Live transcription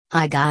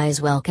Hi guys,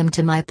 welcome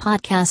to my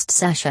podcast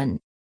session.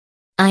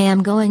 I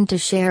am going to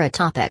share a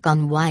topic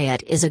on why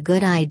it is a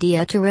good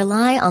idea to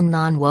rely on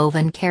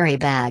non-woven carry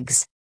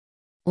bags.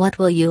 What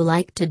will you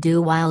like to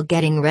do while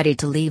getting ready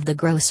to leave the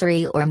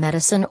grocery or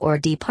medicine or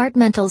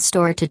departmental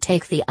store to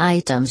take the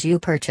items you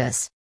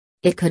purchase?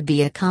 It could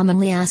be a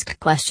commonly asked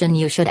question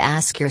you should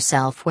ask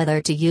yourself,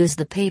 whether to use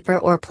the paper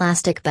or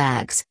plastic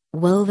bags,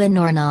 woven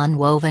or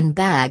non-woven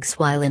bags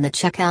while in the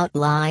checkout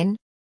line.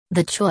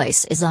 The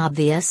choice is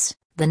obvious: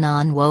 the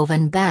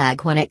non-woven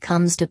bag when it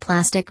comes to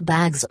plastic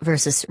bags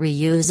versus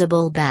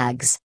reusable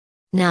bags.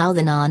 Now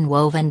the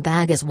non-woven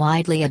bag is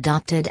widely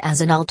adopted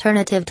as an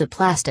alternative to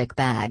plastic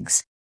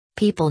bags.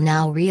 People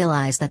now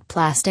realize that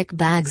plastic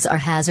bags are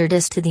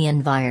hazardous to the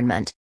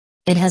environment.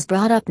 It has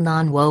brought up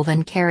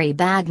non-woven carry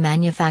bag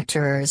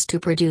manufacturers to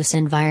produce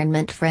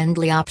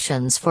environment-friendly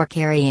options for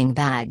carrying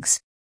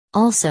bags.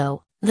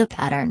 Also, the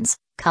patterns,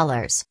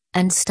 colors,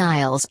 and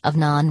styles of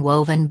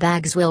non-woven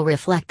bags will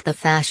reflect the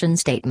fashion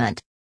statement.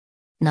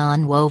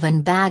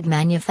 Non-woven bag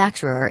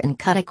manufacturer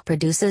Incutic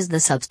produces the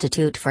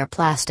substitute for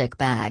plastic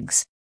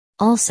bags.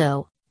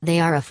 Also, they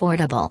are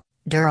affordable,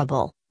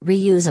 durable,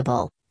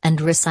 reusable, and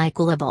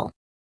recyclable.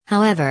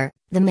 However,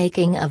 the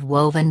making of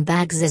woven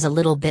bags is a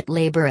little bit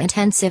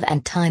labor-intensive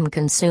and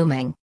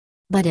time-consuming.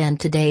 But in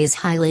today's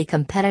highly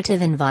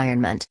competitive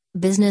environment,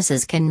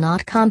 businesses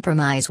cannot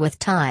compromise with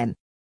time.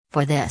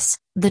 For this,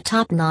 the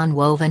top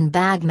non-woven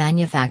bag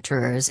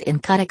manufacturers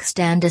Incutic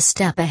stand a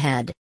step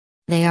ahead.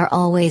 They are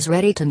always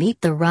ready to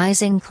meet the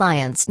rising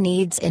clients'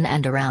 needs in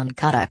and around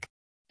Cuttack.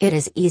 It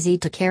is easy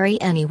to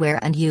carry anywhere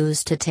and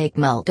used to take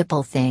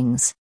multiple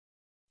things.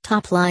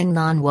 Top-line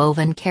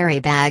non-woven carry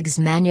bags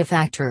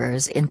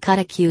manufacturers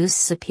Incutic use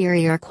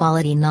superior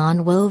quality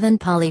non-woven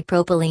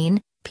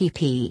polypropylene,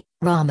 PP,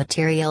 raw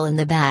material in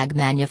the bag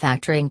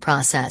manufacturing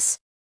process.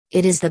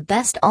 It is the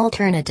best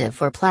alternative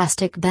for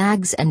plastic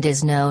bags and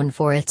is known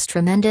for its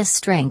tremendous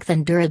strength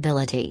and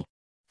durability.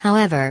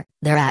 However,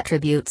 their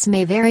attributes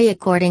may vary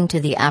according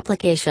to the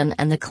application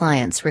and the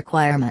client's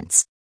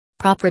requirements.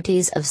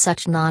 Properties of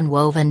such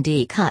non-woven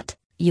D-cut,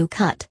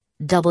 U-cut,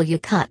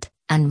 W-cut,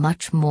 and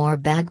much more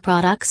bag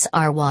products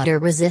are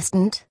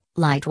water-resistant,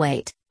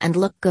 lightweight, and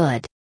look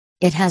good.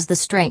 It has the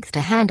strength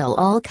to handle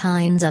all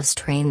kinds of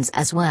strains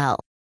as well.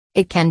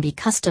 It can be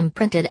custom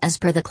printed as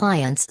per the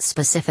client's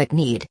specific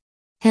need.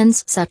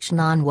 Hence such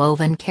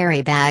non-woven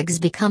carry bags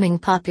becoming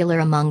popular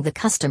among the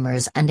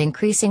customers and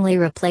increasingly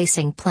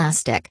replacing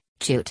plastic,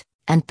 jute,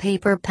 and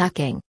paper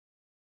packing.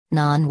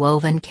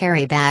 Non-woven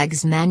carry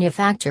bags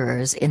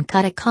manufacturers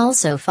Incutic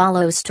also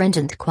follow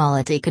stringent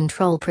quality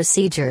control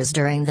procedures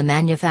during the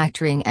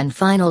manufacturing and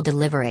final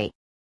delivery.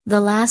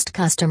 The last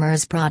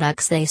customer's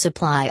products they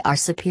supply are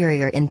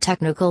superior in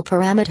technical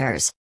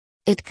parameters.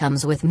 It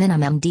comes with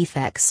minimum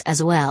defects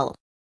as well.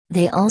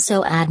 They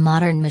also add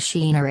modern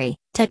machinery,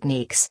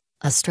 techniques,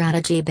 a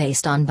strategy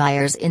based on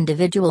buyers'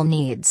 individual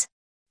needs.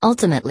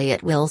 Ultimately,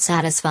 it will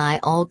satisfy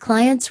all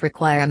clients'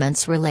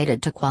 requirements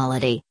related to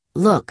quality,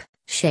 look,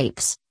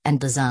 shapes, and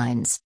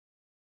designs.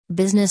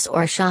 Business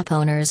or shop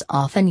owners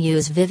often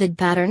use vivid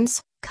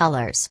patterns,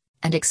 colors,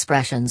 and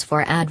expressions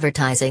for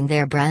advertising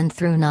their brand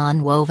through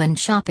non-woven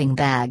shopping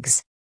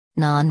bags.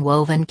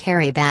 Non-woven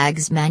carry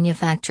bags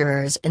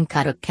manufacturers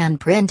Incutic can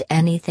print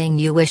anything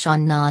you wish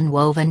on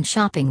non-woven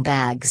shopping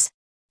bags.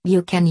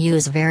 You can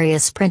use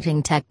various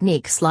printing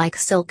techniques like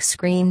silk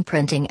screen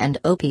printing and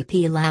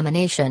OPP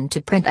lamination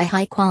to print a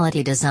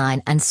high-quality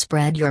design and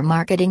spread your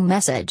marketing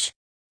message.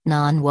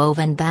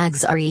 Non-woven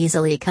bags are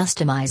easily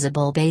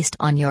customizable based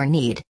on your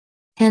need.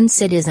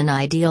 Hence it is an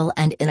ideal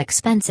and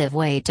inexpensive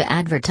way to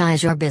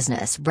advertise your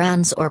business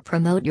brands or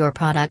promote your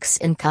products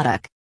in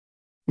Cuttack.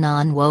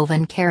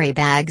 Non-woven carry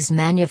bags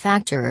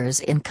manufacturers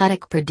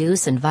Incutic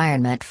produce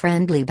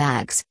environment-friendly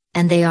bags,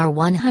 and they are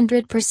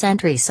 100%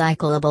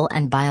 recyclable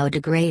and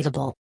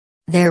biodegradable.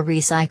 Their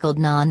recycled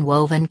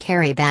non-woven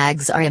carry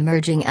bags are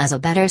emerging as a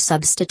better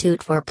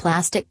substitute for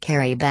plastic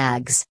carry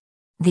bags.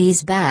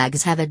 These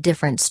bags have a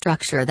different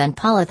structure than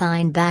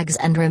polythene bags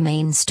and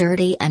remain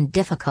sturdy and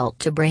difficult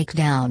to break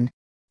down.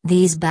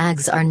 These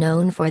bags are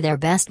known for their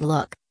best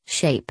look,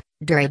 shape,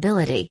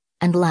 durability,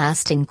 and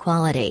lasting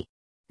quality.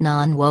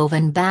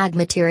 Non-woven bag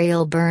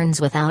material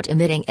burns without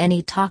emitting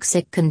any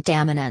toxic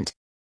contaminant.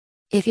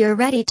 If you're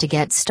ready to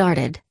get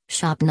started,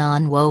 shop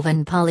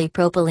non-woven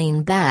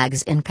polypropylene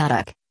bags in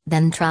Cuttack,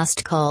 then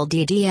trust call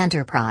DD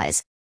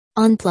Enterprise.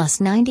 On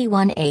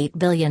 +91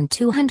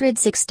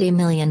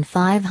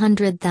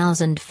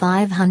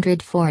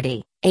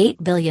 8,260,500,540,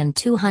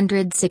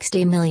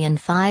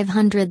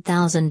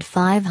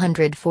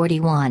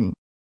 8,260,500,541.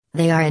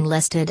 They are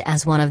enlisted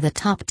as one of the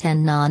top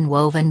 10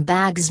 non-woven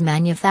bags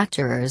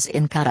manufacturers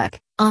in Cuttack,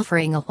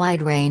 offering a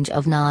wide range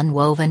of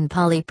non-woven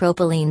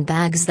polypropylene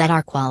bags that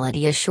are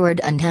quality assured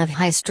and have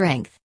high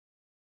strength.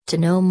 To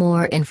know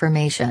more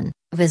information,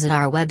 visit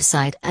our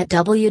website at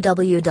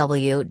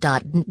www.n.in.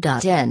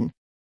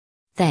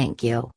 Thank you.